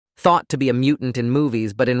thought to be a mutant in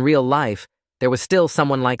movies, but in real life, there was still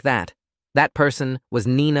someone like that. That person was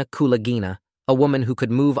Nina Kulagina, a woman who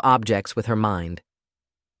could move objects with her mind.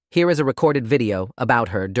 Here is a recorded video about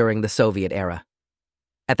her during the Soviet era.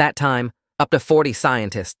 At that time, up to 40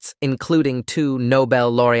 scientists, including 2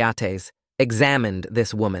 Nobel laureates, examined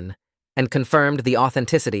this woman and confirmed the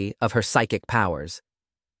authenticity of her psychic powers.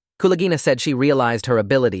 Kulagina said she realized her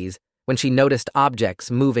abilities when she noticed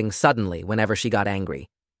objects moving suddenly whenever she got angry.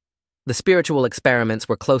 The spiritual experiments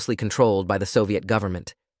were closely controlled by the Soviet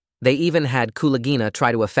government. They even had Kulagina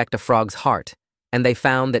try to affect a frog's heart, and they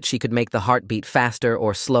found that she could make the heart beat faster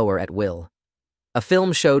or slower at will. A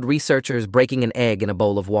film showed researchers breaking an egg in a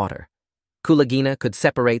bowl of water. Kulagina could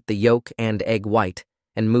separate the yolk and egg white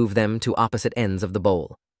and move them to opposite ends of the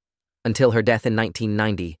bowl. Until her death in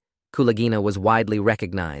 1990, Kulagina was widely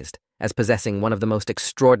recognized as possessing one of the most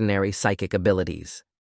extraordinary psychic abilities.